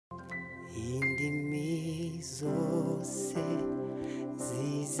indimi zose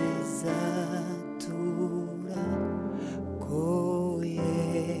zize zatura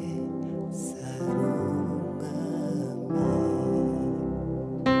koye sarungami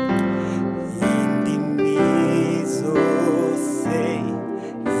indimi zose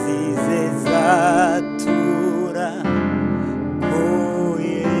zize zatura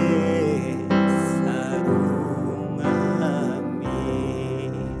koye sarungami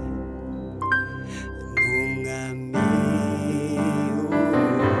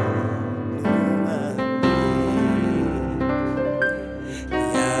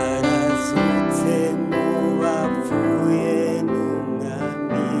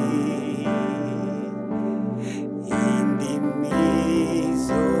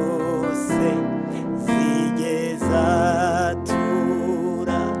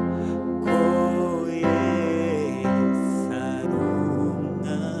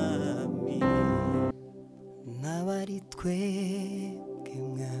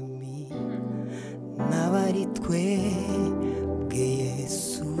Nabari twebwe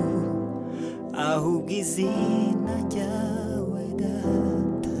Yesu ahubwo izina ryawe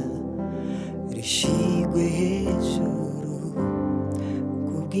data rishigwe hejuru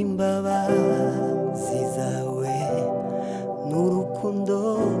kubw'imbabazi zawe n'urukundo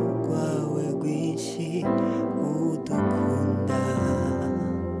rwawe rwinshi udukunda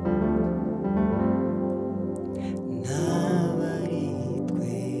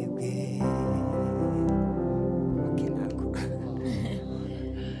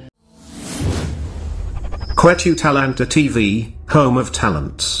Kwetu Talanta TV, home of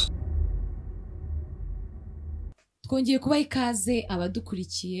talents. Twongeye kuba ikaze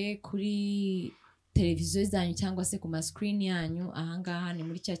abadukurikiye kuri televiziyo zanyu cyangwa se ku ma screen yanyu. Ahangaha ni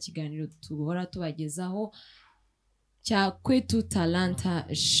muri cya kiganiro tuhora tubagezaho cya Kwetu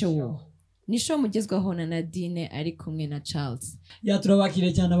Talanta show. Ni show mugezwaho na Nadine ari kumwe na Charles. Ya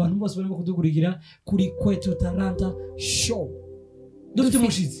turabakire cyane abantu bose barimo kudukurikira kuri Kwetu Talanta show. Dufite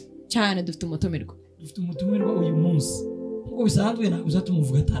umushitsi cyane, dufite umutumirwa. Dufite umutumirwa uyu munsi. Nkuko bisanzwe naguza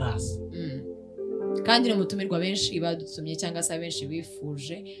tumuvuga Tarasi. Kandi ni umutumirwa benshi badutumye cyangwa se benshi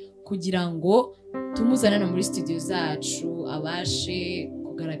bifuje kugira ngo tumuzanane muri studio zacu abashe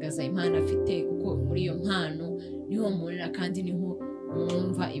kugaragaza impano afite, kuko muri iyo mpano niho murira kandi niho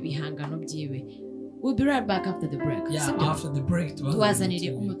mwumva ibihangano byiwe. We'll be right back after the break. Yeah, after the break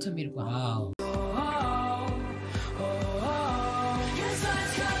tuwazanire umutumirwa. Wow.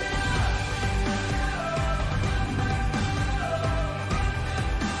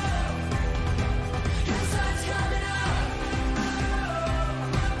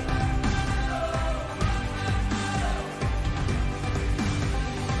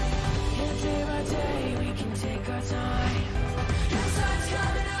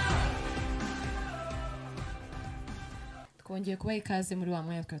 Twongeye kuba ikaze muri wa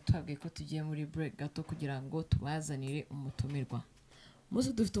mwanya twabwiye ko tugiye muri break gato kugira ngo tubazanire umutumirwa.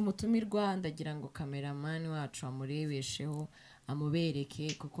 Muzi dufite umutumirwa, ndagira ngo cameraman wacu amurebesheho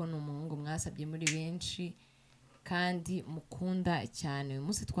amubereke kuko ni umuhungu mwasabye muri benshi kandi mukunda cyane. Uyu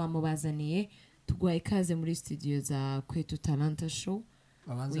munsi twamubazaniye, tugwaye ikaze muri studio za Kwetu Talanta show.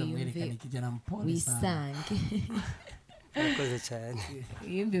 Babanza mwerekane kijana mpole wisange. Akoze cyane.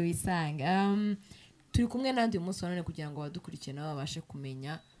 Yimbe wisange. Turi kumwe nandi umunsi wanone kugira ngo badukurikiye nabo babashe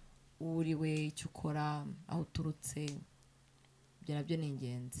kumenya uriwe icyo ukora, aho turutse. Byo nabyo ni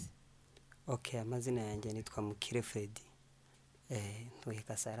ingenzi. Okay, amazina yanjye nitwa Mukire FREDDY. Ntuye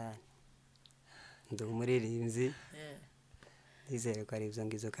KASARANI. Ndi umuririmbyi. Nizere ko ari ibyo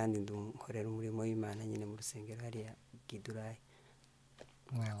ngizo kandi ndukorera umurimo w'Imana nyine mu rusengero hariya Gidurayi.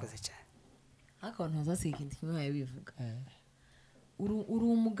 Mwakoze cyane. Akantu hazasiga ikindi kimwe yabivuga. Uri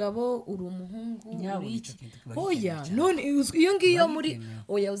umugabo, uri umuhungu, uri iki? Oya, none iyo ngiyo muri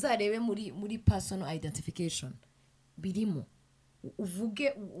oya uzarebe muri personal identification birimo.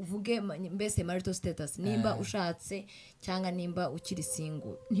 Uvuge mbese marital status, nimba ushatse cyangwa nimba ukiri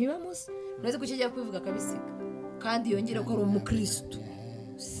single. Ntiba musi nose kukijya kwivuga kabisiga. Kandi yongera ko ari umukristo.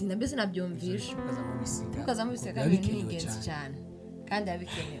 Sinambese nabyumvisha. Ukaza mu bisiga kandi ni ingenzi cyane. Kandi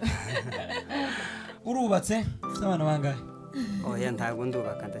abikenewe. Urubatse ufite abana bangahe? Oya ntabwo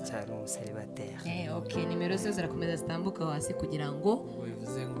ndubaka ndacyari umuseribateri. Okay, nimero zose zirakomeza zitambuka hasi kugira ngo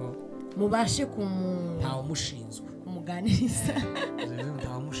bivuze ngo mubashe ntawe mushinzwe kumuganiriza.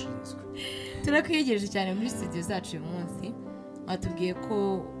 Ntawe mushinzwe. Turakwiyegereje cyane muri studio zacu uyu munsi. Watubwiye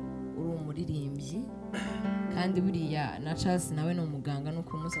ko uri umuririmbyi kandi buriya na Charles nawe ni umuganga,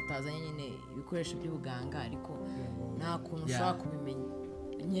 nuko umunsi atazanye nyine ibikoresho by'ubuganga, ariko nta kuntu ushobora kubimenya.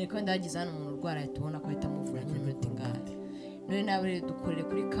 Nyereko ndagize hano umuntu urwara tubona ko ahita amuvura nyine muri tingari. None nawe dukorere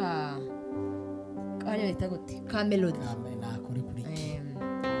kuri hariya bita gute ka melody nakore kuri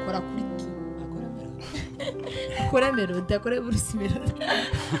kora kuri ki kora melody akore Bruce melody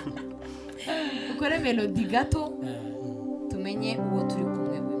ukore melody gato tumenye uwo turi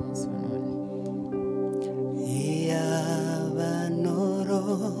kumwe uyu munsi wa none Yabanoro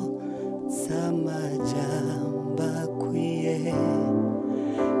samajamba kwiye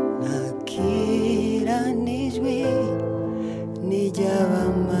nakiranijwe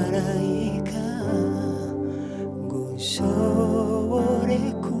nijyabamarayika ngushobore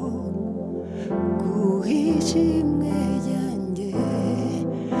guhishimwe ryanjye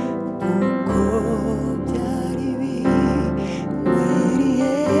kuko byari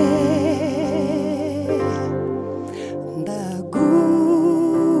binkwiriye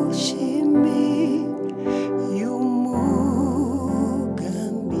ndagushimiye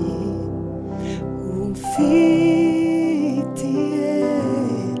umugambi umfitiye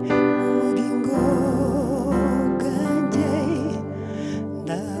ubugingo bwanjye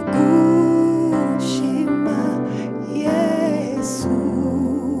ndagushima Yesu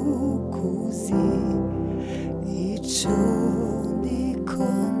kuzi icyo ndiko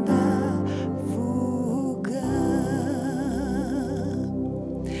ndavuga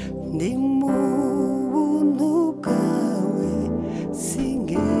ndi mu buntu bwawe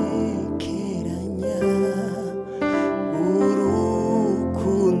singekeranya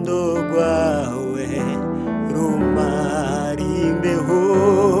urukundo rwawe rumara imbeho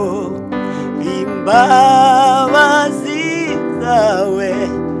imbabazi zawe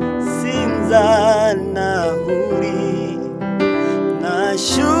sinzanahuri na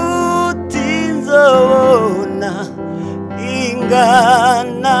shuti nzobona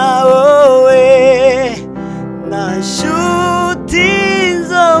ingana wowe na shuti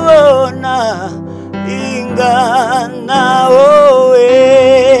nzobona ingana wowe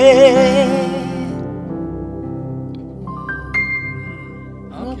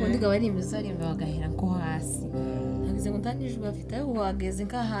abakundi gabari imizarimba bagahera ko hasi nagize ngo ndanijwe bafite aho wageze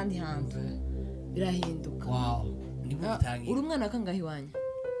nk'ahandi hantu birahinduka uri umwana kangahe wanyu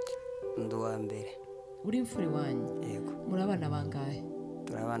ndi uwa mbere uri imfura wanyu yego muri abana bangahe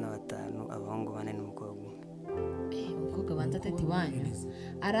turi abana 5 abahungu 4 n'umukobwa umukobwa banza atati wanyu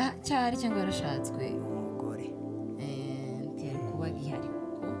aracyari cyangwa yarashatswe umugore ntiyari kuba gihari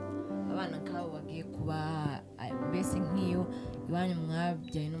kuko abana nk'abo bagiye kuba mbese nk'iyo iwanyu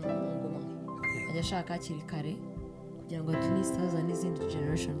mwabyaye n'umuhungu umwe ajya ashaka hakiri kare kugira ngo atunisitaza n'izindi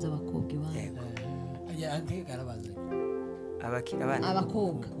generation z'abakobwa iwanyu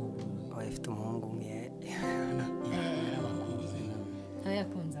abakobwa bafite umuhungu umwe aba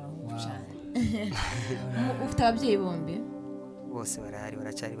yakunze abahungu cyane ufite ababyeyi bombi bose barahari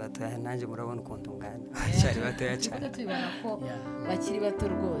baracyari batoya nanjye murabona ukuntu ungana baracyari batoya cyane tubibona ko bakiri bato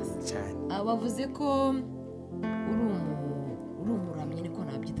rwose cyane bavuze ko uri umuramyi niko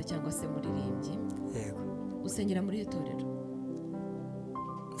nabyita cyangwa se muririmbyi yego usengera muri iyo torero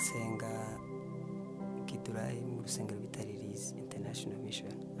nsenga Gidurayi mu rusengero bita Release International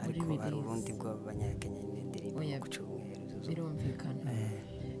Mission ariko hari urundi rw'abanyakenya n'indirimbo ku cyumweru birumvikana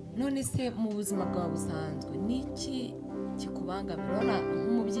none se mu buzima bwawe busanzwe niki kikubangamira urabona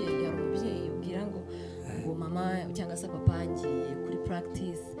nk'umubyeyi hari umubyeyi ubwira ngo mama cyangwa se papa ngiye kuri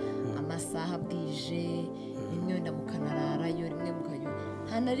practice amasaha bwije rimwe wenda mukanararayo rimwe mukajya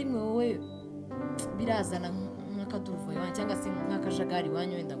nta na rimwe wowe birazana nk'akaduruvayo cyangwa se nk'akajagari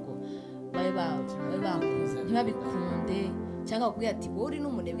wanyu wenda ngo babe bakuze ntibabikunde cyangwa bakubwira ati wowe uri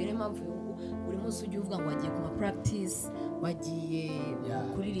n'umunebwe niyo mpamvu buri munsi ujya uvuga ngo wagiye ku ma practice wagiye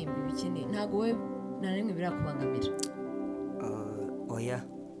kuririmba ibikini ntabwo we na rimwe birakubangamira oya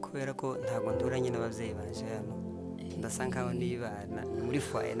kubera ko ntabwo nduranye n'ababyeyi banje hano ndasa nkaho nibana muri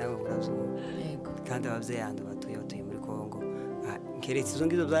foyer nawe murazuba kandi ababyeyi handi batuye muri Kongo keretse izo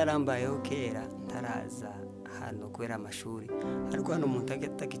ngizo byarambayeho kera ntaraza hano kubera amashuri ariko hano umuntu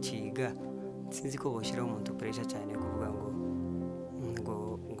atagiciga sinzi ko boshyiraho umuntu pressure cyane kuvuga ngo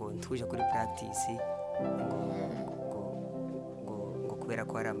ntuje kuri practice ngo kubera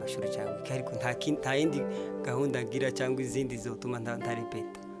ko hari amashuri cyangwa ariko nta yindi gahunda ngira cyangwa izindi zotuma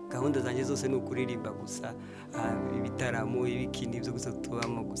ntarepeta gahunda zanjye zose ni ukuririmba gusa ibitaramo ibikini byo gusa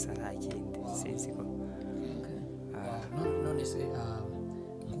tubamo gusa nta kindi sinzi ko none se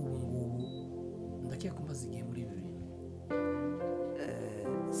ngubu ndakeka kumbaza igihe muri ibi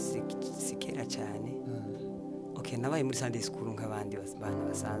si kera cyane nabaye muri Sunday school nk'abandi bana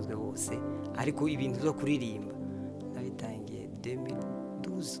basanzwe bose ariko ibintu byo kuririmba nabitangiye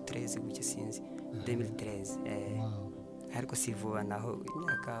 2012 gutya sinzi 2013 ariko sivuba naho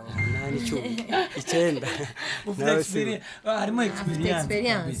imyaka 8 9 harimo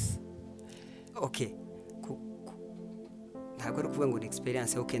experience okay ntabwo ari kuvuga ngo ni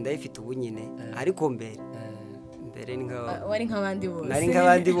experience okay ndayifite ubu nyine ariko mbere ni nka wari nk'abandi bose nari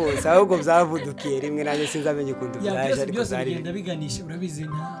nk'abandi bose ahubwo byavudukiye rimwe nanjye sinzamenye ukuntu byaje ariko byose bigenda biganisha urabizi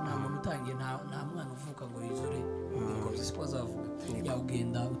nta muntu utangiye nta mwana uvuka ngo yuzure ngo siko azavuga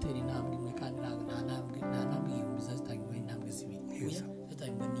yawugenda utera intambwe imwe kandi nta ntambwe igihumbi zitangirwa intambwe zibiri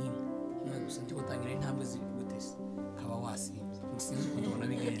zitangirwa n'imwe gusa ndi gutangira intambwe zibiri gutese kaba wasinze sinzi ukuntu ubona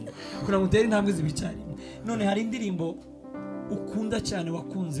bigenda kugira ngo utere intambwe zibicari none hari indirimbo ukunda cyane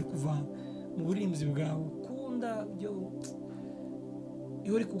wakunze kuva mu burinzi bwawe ukunda byo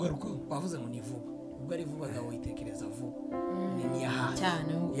iyo uri kugaruka wavuze ngo ni vuba ubwo ari vuba gawe witekereza vuba ni yaha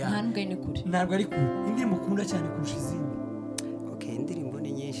cyane ntabwo ni kure ntabwo ari kure indirimbo ukunda cyane kurusha izindi okay indirimbo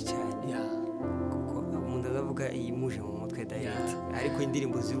ni nyinshi cyane kuko umuntu azavuga iyimuje mu mutwe direct ariko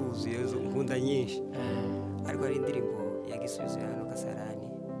indirimbo ziruzuye zo nkunda nyinshi ariko hari indirimbo ya Gisubizo hano KASARANI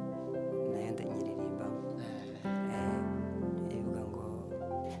nayo ndanyiririmba ivuga ngo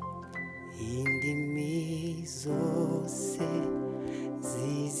indimi zose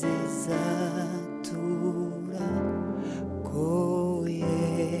zize zatura koye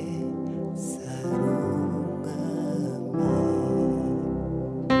sarungami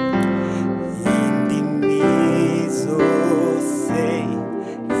indimi zose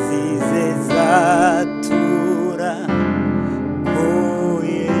zize zatura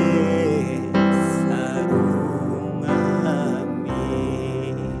koye sarungami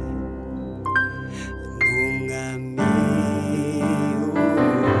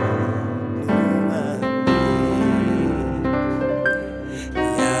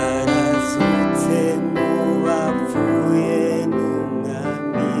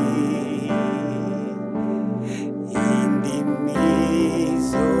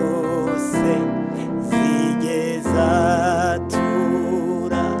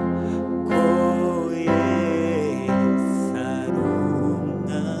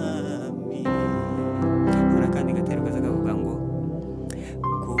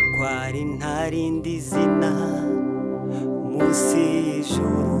ntarindi zina munsi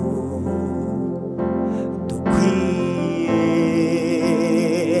y'ijuru dukwiye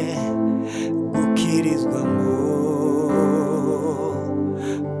gukirizwamo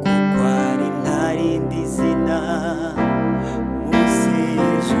kuko ari ntarindi zina munsi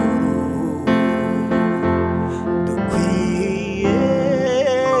y'ijuru dukwiye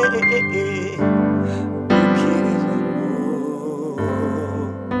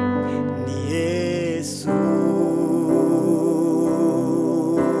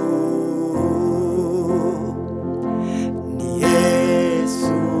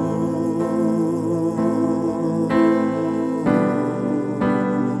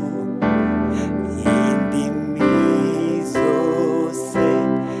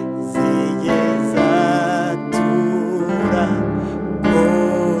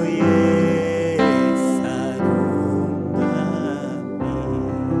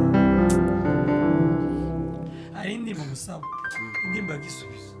indirimbo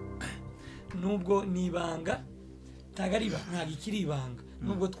Gisubizo nubwo nibanga tagari ntabwo ikiri ibanga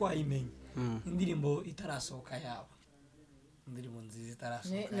nubwo twayimenye indirimbo itarasohoka yabo indirimbo nziza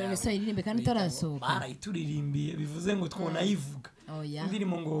itarasohoka none se indirimbo kandi itarasohoka barayituririmbiye bivuze ngo twonayivuga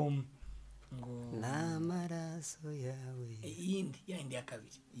indirimbo ngo n'amaraso yawe iyindi ya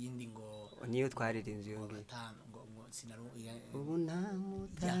kabiri iyindi ngo niyo twaririmbye iyo ngiyo ubu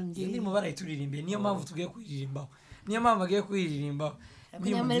namutambye indirimbo barayituririmbiye niyo mpamvu tugiye kuyiririmbaho niyo mpamvu agiye kuyiririmbaho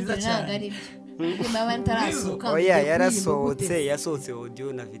oya yarasohotse yasohotse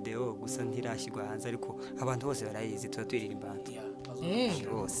audio na video gusa ntirashyirwa hanze ariko abantu bose barayizi tuba tuyiririmba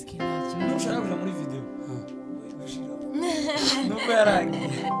bose ntushaka kuja muri video nubwo yarangiye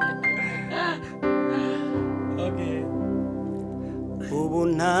okay ubu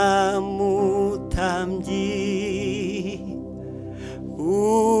namutambyi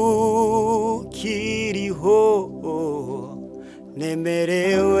ukiriho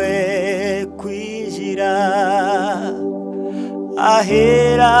nemerewe kwinjira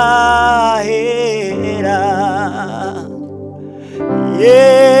ahera ahera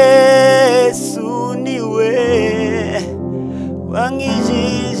Yesu niwe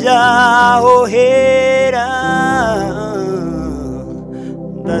wankijije aho hera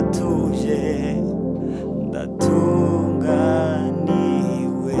ndatuje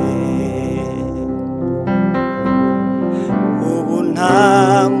ndatunganiwe ubu nta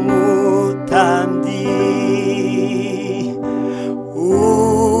mutambyi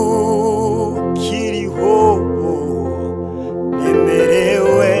ukiriho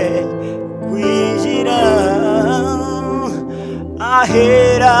nemerewe kwinjira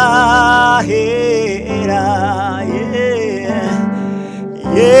ahera ahera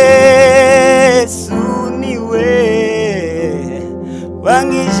Yesu niwe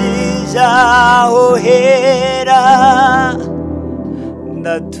wangishije aho hera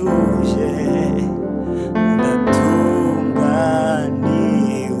ndatuje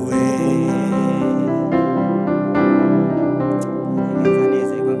ndatunganiwe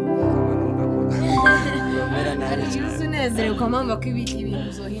unezerewe ukamamba ko ibintu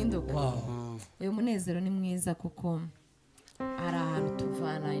uzohinduka uyu munezero ni mwiza kuko hari ahantu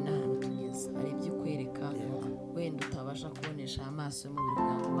tuvana hari n'ahantu tugeze hari ibyo ukwereka wenda utabasha kubonesha amaso y'umubiri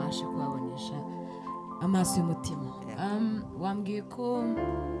bwawe ubashe kuhabonesha amaso y'umutima wambwiye ko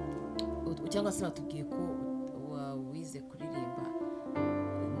cyangwa se watubwiye ko wize kuririmba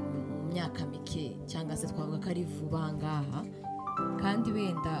mu myaka mike cyangwa se twavuga ko ari vuba ngaha kandi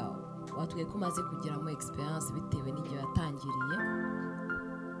wenda watubwiye ko umaze kugiramo experience bitewe n'igihe watangiriye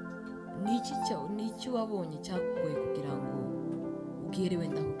ni iki wabonye cyakugoye kugira ngo ubwire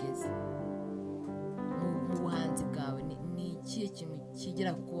wenda ugeze mu buhanzi bwawe ni ikihe kintu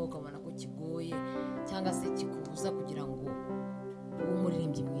kigera ku kuboko ukabona ko kigoye cyangwa se kikubuza kugira ngo ube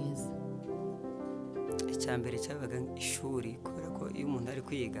umuririmbyi mwiza? Icyambere cyabaga ishuri kubera ko iyo umuntu ari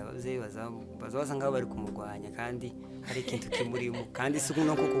kwiga abavyeyi bazaza ngaho bari kumurwanya kandi hari ikintu kimurimo kandi si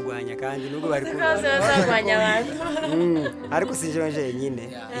no kukugwanya kandi nubwo bari kugwanya abantu ariko sinjeje nyine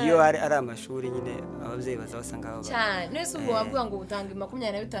iyo ari amashuri nyine abavyeyi bazaza ngaho cyane nese ubwo wavuga ngo utanga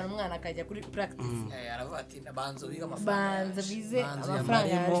 25 umwana akajya kuri practice aravuga ati banzo biga amafaranga bize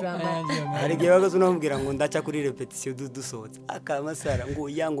amafaranga yajwanga hari gihe bagazo nomubwira ngo ndaca kuri repetition dusohotse akamasara ngo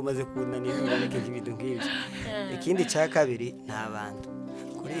yangu maze kunanira ibintu nk'ibyo. Ikindi cya kabiri nta bantu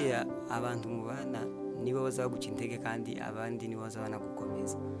kuriya abantu mu bana nibo bazaguca intege kandi abandi nibo bazabana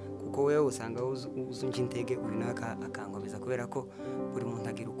gukomeza kuko wewe usanga uzunje intege uri naka akangomeza kubera ko buri muntu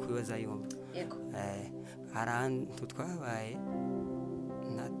agira uko bazayumva. Ahantu twabaye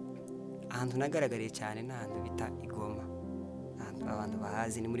ahantu nagaragariye cyane n'ahantu bita Igoma abantu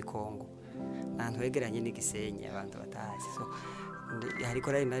bahazi ni muri Kongo n'ahantu hegeranye n'Igisenyi abantu batahazi so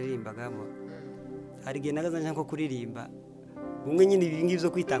hariko naririmbagamo hari gihe nagazanje nko kuririmba bumwe nyine ibingi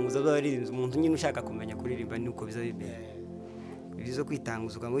byo kwitanguza by'abaririmbyi umuntu nyine ushaka kumenya kuririmba nuko biza bibera ibizo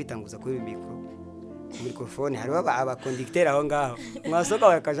kwitanguza ukamuyitanguza kuri microphone hari aba conducteur aho ngaho mwasoka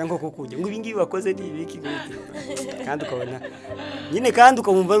bakaja nko kukujya ngo ibingi bakoze ni ibiki kandi ukabona nyine kandi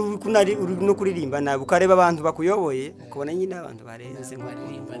ukumva uri no kuririmba nawe ukareba abantu bakuyoboye ukabona nyine abantu barenze nko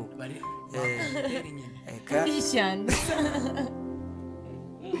kuririmba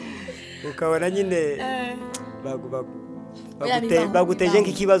ukabona nyine baguteje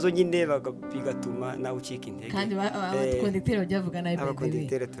nk'ikibazo nyine bigatuma nawe ucika intege kandi abakonducteur bajyavuga nabi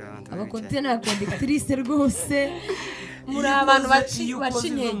abakonducteur n'abakonductrice rwose muri abantu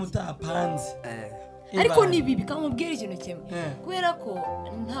bacinye mutapanze ariko nibi bikamubwira ikintu kimwe kubera ko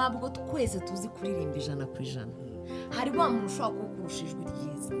ntabwo twese tuzi kuririmba 100%. hari wa muntu ushobora kukurusha ijwi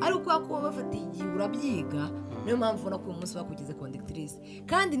ryiza ariko ko bafatiye igihe urabyiga niyo mpamvu ubona ko uyu munsi bakugize conductrice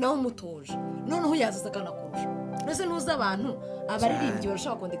kandi nawe umutoje noneho yazaza akanakurusha nose nuza abantu abaririmbyi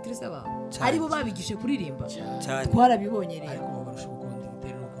barashaka conductrice abantu aribo babigishe kuririmba twarabibonye rero ariko barusha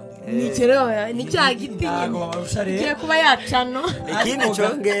conducteur ni kero ni cya giti nyine kuba yacano ikindi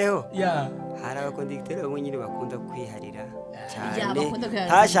cyongeyeho hari abakonducteur bamwe nyine bakunda kwiharira cyane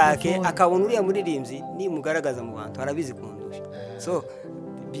hashake akabona uriya muririmbyi ni mugaragaza mu bantu arabizi kundusha so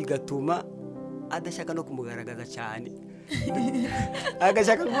bigatuma adashaka no kumugaragaza cyane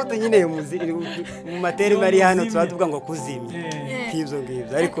agashaka kuvuga nyine mu materi bari hano twavuga ngo kuzimya k'ibyo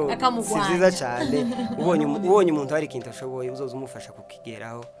ngibyo ariko si byiza cyane ubonye umuntu hari ikintu ashoboye uzoza umufasha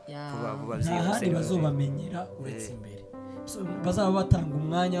kukigeraho vuba byihuse bazobamenyera uretse imbere bazaba batanga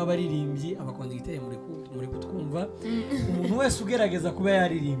umwanya w'abaririmbyi abakonducteur muri kutwumva umuntu wese ugerageza kuba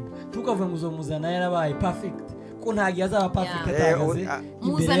yaririmba tukavuga ngo uzomuzana yarabaye perfect ko ntagiye azaba perfect atagaze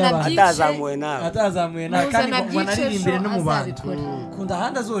imbere y'abantu atazamuye nawe kandi banaririmbire no mu bantu kunda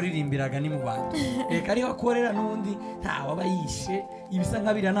handi azoririmbiraga ni mu bantu reka ariho akorera n'undi ntawe aba yishe ibisa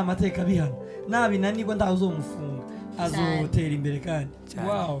nk'abira n'amateka bihana nabinanirwa ndaho uzomufunga azotera imbere kandi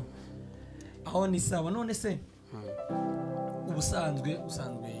wow aho ni sawa none se ubusanzwe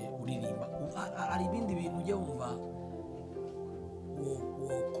uririmba ari ibindi bintu ujya wumva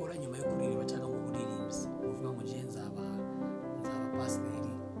ukora nyuma yo kuririmba cyangwa ngo uririmbye uvuga ngo je nzaba pastor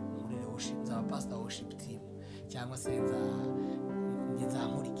muri worship nzaba pastor worship team cyangwa se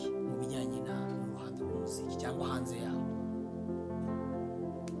nzamuriki mu bijyanye na ruhando rw'umuziki cyangwa hanze yaho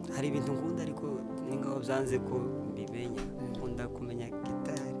hari ibintu ngunda ariko ningaho byanze ko mbimenya nkunda kumenya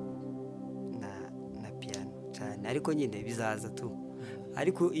gitari na piano cyane ariko nyine bizaza tu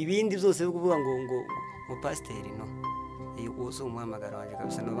ariko ibindi byose byo kuvuga ngo pasiteri no uwo si umuhamagaro wanjye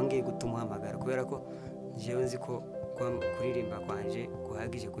kabisa noba ngiye guta umuhamagaro kubera ko njyewe nzi ko kuririmba kwanje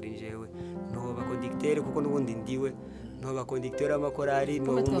guhagije kuri njyewe ntoba kondigitere kuko n'ubundi ndiwe ntoba kondigitere w'amakorari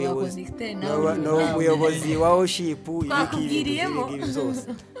n'umuyobozi wa oshipu ibiki byose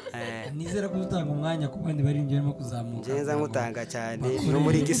nizera ko utanga umwanya ku bandi baririmbyi barimo kuzamuka ngenza nkutanga cyane no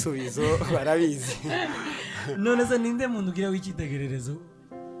muri Igisubizo barabizi. none se ninde muntu ugira w'icyitegererezo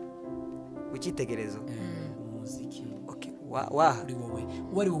umuziki uri wowe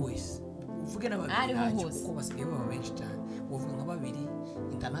wari wese uvuge n'ababiri kuko basigaye baba benshi cyane uvuga nka babiri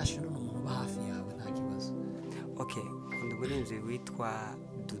international n'umuntu uba hafi yawe nta kibazo. nkunda umurinzi witwa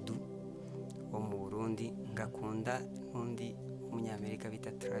Dudu wo mu Burundi ngakunda n'undi umunyamerika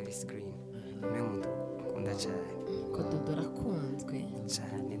bita Travis Green niwe muntu ukunda cyane ko Dudu arakunzwe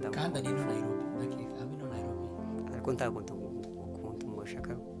cyane kandi ari no Nairobi ariko ntakunda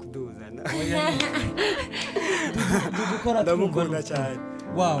umushaka kuduzana dukora ndamukunda cyane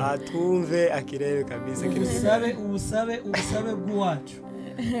atumve akirebe kabisa ubusabe bw'uwacu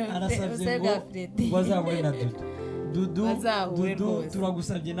arasabye ngo wazahure na Dudu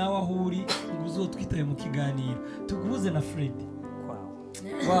turagusabye nawe aho uri ngo uzotwitabe mu kiganiro tuguhuze na Freddy.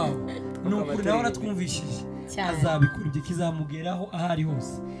 ni ukuri nawe aratwumvishije azabikora ibyo kizamugeraho aho ari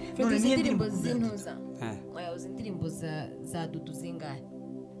hose. none niyo ndirimbo z'intuza uzi indirimbo za Dudu zingahe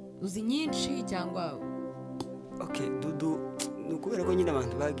uzi nyinshi cyangwa Dudu ni ukubera ko nyine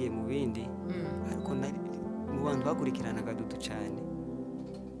abantu bagiye mu bindi ariko mu bantu bakurikiranaga Dudu cyane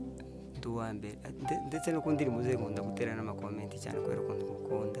mbere ndetse no ku ndirimbo ze nkunda gutera n'amakomenti cyane kubera ko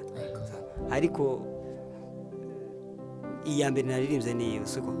ndamukunda ariko iya mbere naririmbye niyo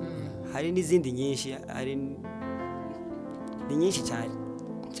siko hari n'izindi nyinshi ni nyinshi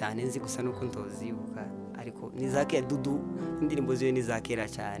cyane nzi gusa nuko ntozibuka ariko ni za kera Dudu indirimbo ziwe ni za kera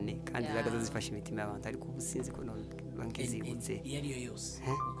cyane kandi zagaza zifasha imitima y'abantu ariko ubu sinzi ko nkizibutse iyo ariyo yose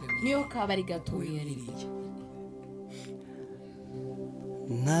niyo kabari gatuye yaririye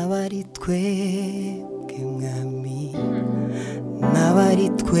n'abari twebwe mwami n'abari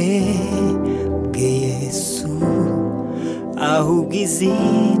twebwe Yesu ahubwo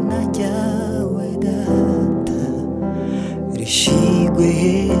izina ryawe data rishigwe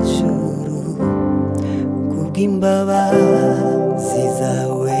hejuru kubw'imbabazi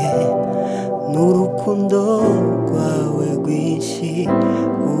zawe n'urukundo rwawe rwinshi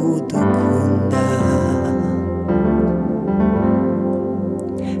udukunda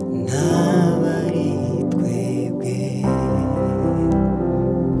n'abari twebwe.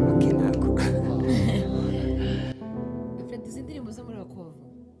 Freddy izi ndirimbo zo muri Wakovu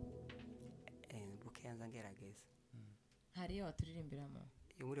bukeyanza ngerageza hari iyo waturirimbiramo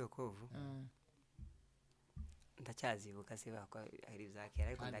iyo muri Wakovu ndacyazibuka se bako ari zakera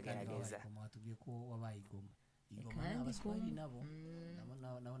ariko ndagerageza mwatubwiye ko wabaye igoma n'abaswahili nabo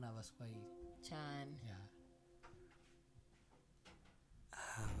n'abaswahili cyane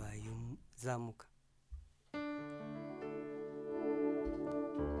habaye zamuka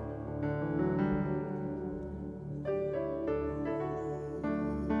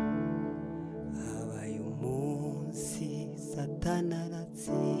habaye umunsi Satana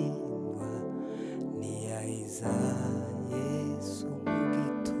aratsindwa niyahiza Yesu mu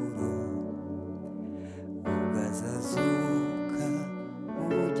gituro ugazazuka mu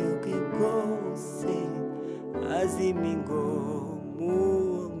buryo bwe bwose azima ingomu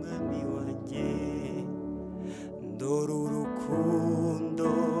umwami wanjye ndora urukundo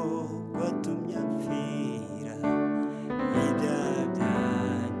rwatumye apfira ibyaha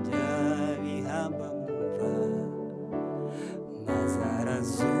byanjye bihamba mu mva maze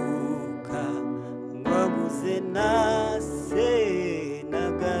arazuka ngo abuze nase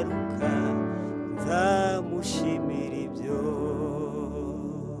nagaruka nzamushimira ibyo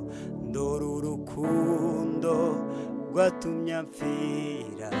ndora urukundo rwatumye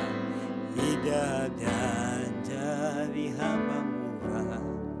apfira ibyaha byanjye bihamba mu mva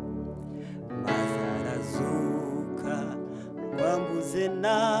maze arazuka ngo ambuze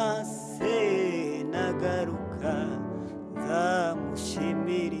nase nagaruka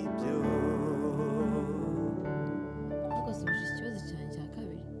nzamushimira ibyo. agasubije ikibazo cyanjye cya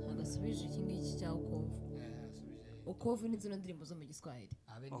kabiri agasubije iki ngiki cya Wakovu ni zino ndirimbo zo mu Giswahili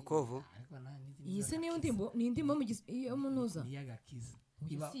Wakovu iyi se niyo ndirimbo ni indirimbo yo munuza niyagakiza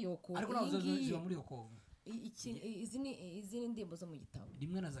ariko nazo ziba muri Wakovu izi ni indirimbo zo mu gitabo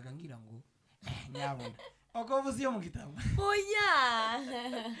rimwe nazaga ngira ngo nyabona Wakovu si yo mu gitabo oya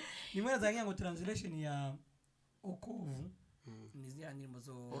rimwe nazaga ngira ngo translation ya Wakovu nizira ndirimbo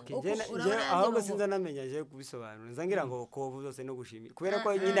zo ahubwo sinza namenya je kubisobanura nzangira ngo kovu zose no gushimira kubera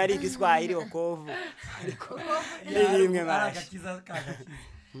ko nyine ari igiswahili okovu ariko rimwe baragakiza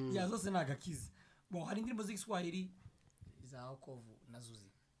ya zose nagakiza bo hari indirimbo z'igiswahili za okovu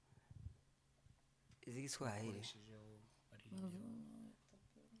nazuzi igiswahili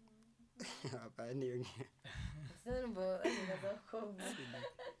abani yonge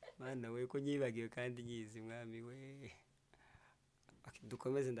mana we ko nyibagiwe kandi nyizi mwami we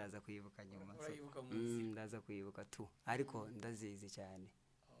dukomeze ndaza kwibuka nyuma ndaza kwibuka tu ariko ndazizi cyane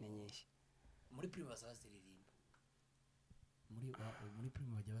menyesha muri prime bazaziririmba muri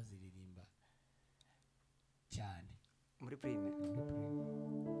prime bajya baziririmba cyane muri prime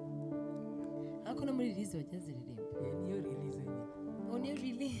ako no muri release bajya ziririmba niyo release niyo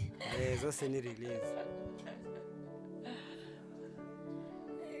release zose ni release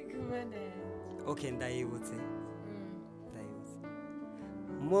okay ndayibutse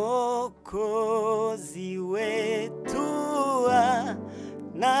Mwokozi wetu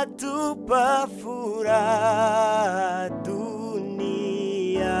natupa furaha duniani,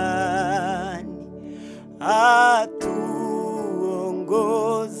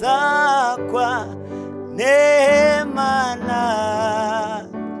 atuongoza kwa neema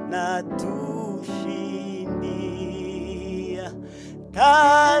na tushindia.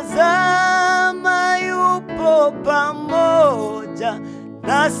 Tazama yupo pamoja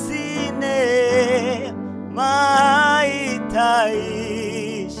nasi, neema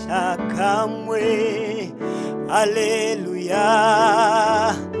itaisha kamwe. Haleluya,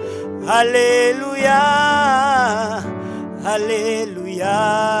 haleluya, haleluya,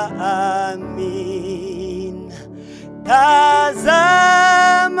 amin.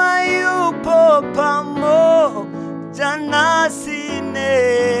 Tazama yupo pamoja nasi,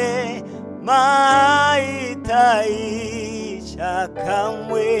 neema itaisha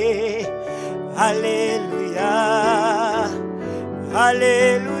kamwe. Haleluya,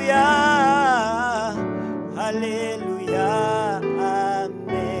 haleluya, haleluya,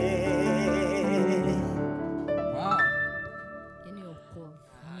 amen. Wow. Yani uko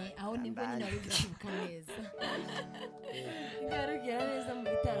aho nibwo nyine ari gukibuka neza. Igarukira neza mu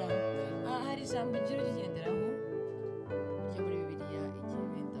gitaramo. Hari ijambo gira ugenderaho ryo muri Bibiliya igihe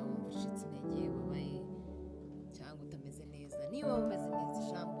wenda wumva ushitse intege wabaye cyangwa utameze neza. Niba umeze neza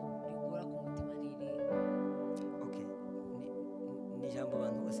ijambo rigora ku mutima niri. Okay. Ni ijambo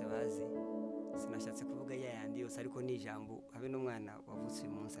abantu bose bazi. Sinashatse kuvuga yandi yose ariko ni ijambo habe n'umwana wavutse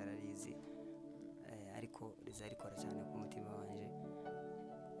uyu munsi ararizi. Ariko rizarikora cyane ku mutima wanje.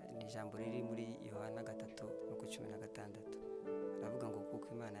 Ni ijambo riri muri Yohana 3:16. Aravuga ngo kuko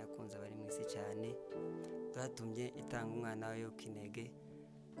Imana yakunze abari mu isi cyane, zatumye itanga umwana wayo kinege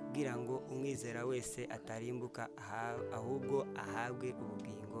kugira ngo umwizera wese atarimbuka ahubwo ahabwe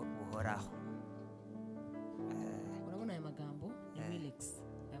ubugingo buhoraho. Urabona aya magambo ni lyrics.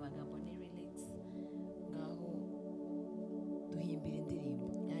 Aya magambo ni lyrics. Ngaho duhimbira indirimbo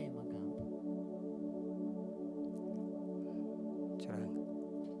y'aya magambo. Churanga.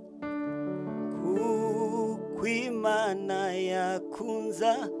 Kuko Imana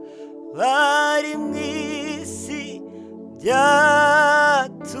yakunza bari mu isi,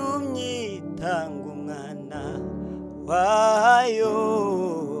 byatumye itanga umwana wayo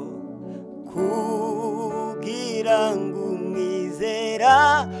kugira ngo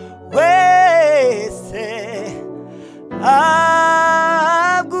umwizera wese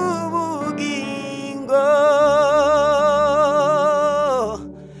ahabwe ubugingo.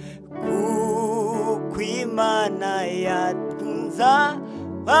 Kuko Imana yakunza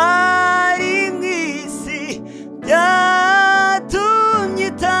bari mu isi, byatumye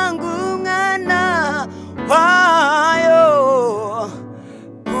itanga umwana wayo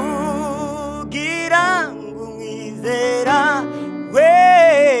kugira ngo umwizera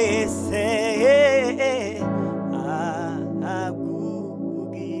wese ahabwe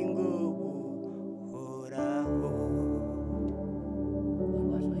ubugingo buhoraho.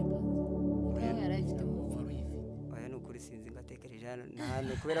 Oya ni ukuri sinzi ngatekereje hano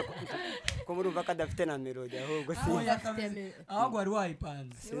kubera ko murumva ko adafite na melody ahubwo ahubwo wari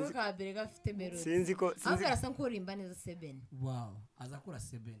wayipanze. Sinzi ka mbere gafite melody. sinzi ko Ahubwo arasa nk'urimba neza 7. Wow, azakura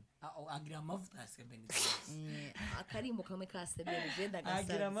 7. Agira amavuta ya 7. Akarimbo kamwe ka 7 je ndagasa.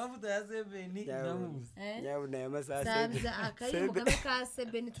 Agira amavuta ya 7 ndamuzi. nyabuna ya masaha Samza akarimbo kamwe ka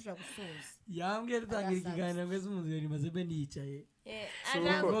 7 tuja gusoza. Yambwiye dutangira ikiganiro ngeze umuntu yari maze 7 yicaye.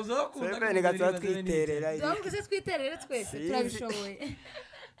 Sebene gatwa twiterera Twavuze twiterere twese turabishoboye.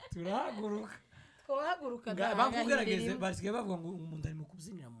 Turahaguruka. Twahaguruka bakugerageze basigaye bavuga ngo umuntu ari mu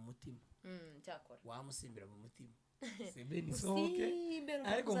kubyinira mu mutima. Cyakora. Wamusimbira mu mutima. sebeni sohoke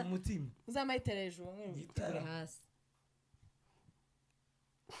ariko mu mutima uzamayitereje umwe Gitara. uri hasi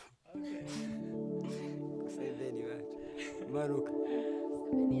Seveni bacu maruka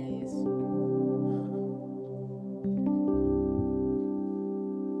Sebeni ya Yesu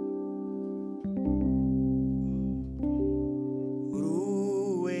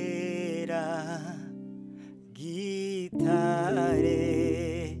uruwera gitare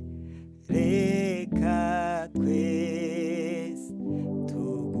reka twese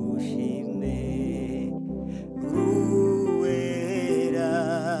tugushime uruwera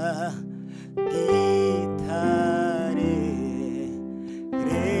gitare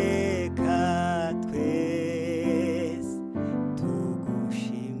reka twese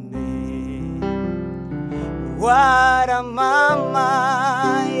tugushime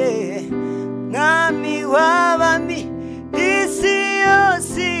waramamaye mwami w'abami isi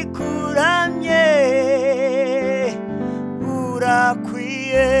yose ikuramye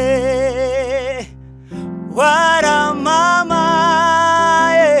urakwiye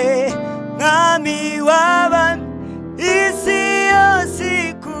waramamaye mwami w'abami isi yose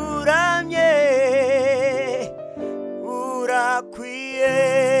ikuramye urakwiye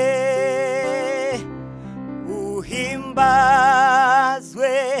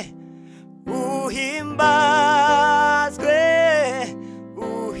uhimbazwe uhimbazwe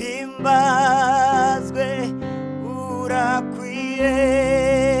uhimbazwe urakwiye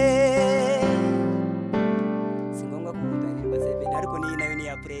si ngombwa kumutaririmba Seveni ariko niyi nayo ni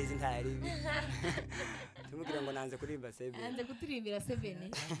iya praise ntaribi tumubwira ngo nanze kuririmba Seveni nanze kutirimbira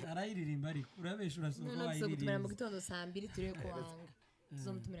Seveni arayiririmba ariko urabesha urasohoka none tuzogutumira mu wayiririmba gitondo 2:00 turebe ko wanga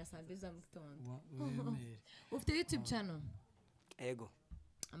tuzomutumira 2:00 za mu gitondo wemere ufite YouTube channel ego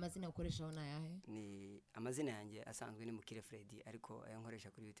amazina ukoreshaho nayahe ni amazina yanjye asanzwe ni Mukire Freddy ariko ayo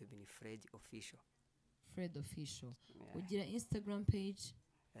nkoresha kuri YouTube ni Freddy Official Fred Official Yeah. ugira Instagram page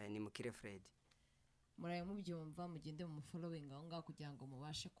ni Mukire Freddy muraye mubyumva mugende mu following aho ngaho kugira ngo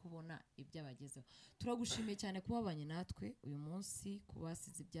mubashe kubona ibyo abagezeho turagushimiye cyane kubabanye natwe uyu munsi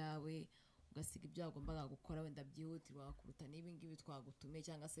kubasiza ibyawe ugasiga ibyo wagombaga gukora wenda byihutirwa kuruta n'ibi ngibi twagutumiye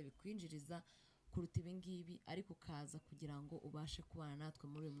cyangwa se bikwinjiriza kuruta ibi ngibi ariko ukaza kugira ngo ubashe kubana natwe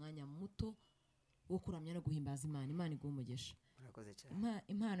muri uyu mwanya muto wo kuramya no guhimbaza Imana. Imana iguhe umugisha. murakoze cyane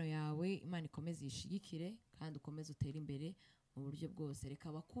Impano yawe Imana ikomeze yishigikire kandi ukomeze utere imbere mu buryo bwose. Reka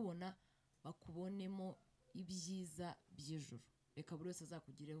bakubona bakubonemo ibyiza by'ijuru. Reka buri wese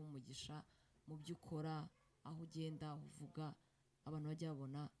azakugireho umugisha mu byo ukora, aho ugenda uvuga, abantu bajya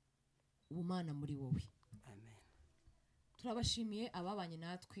babona ubumana muri wowe. amen. Turabashimiye ababanye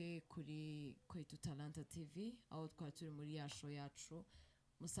natwe kuri Kwetu Talanta TV aho twari turi muri ya show yacu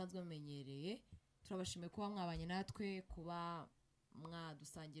musanzwe mumenyereye. Turabashimiye kuba mwabanye natwe, kuba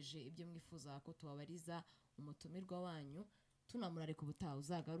mwadusangije ibyo mwifuza ko tubabariza umutumirwa wanyu. Tunamurare ku butaha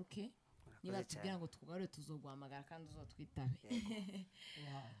uzagaruke. Niba tubwira ngo tukugarure tuzoguhamagara kandi uzotwitabe.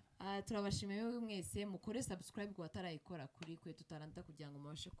 Turabashimiye mwese mukore subscribe ku batarayikora kuri Kwetu Talanta kugira ngo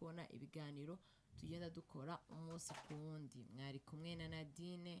mubashe kubona ibiganiro tugenda dukora umunsi ku wundi. Mwari kumwe na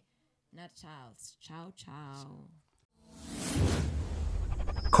Nadine na Charles. Ciao ciao.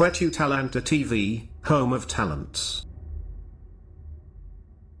 Kwetu Talanta TV, home of talents.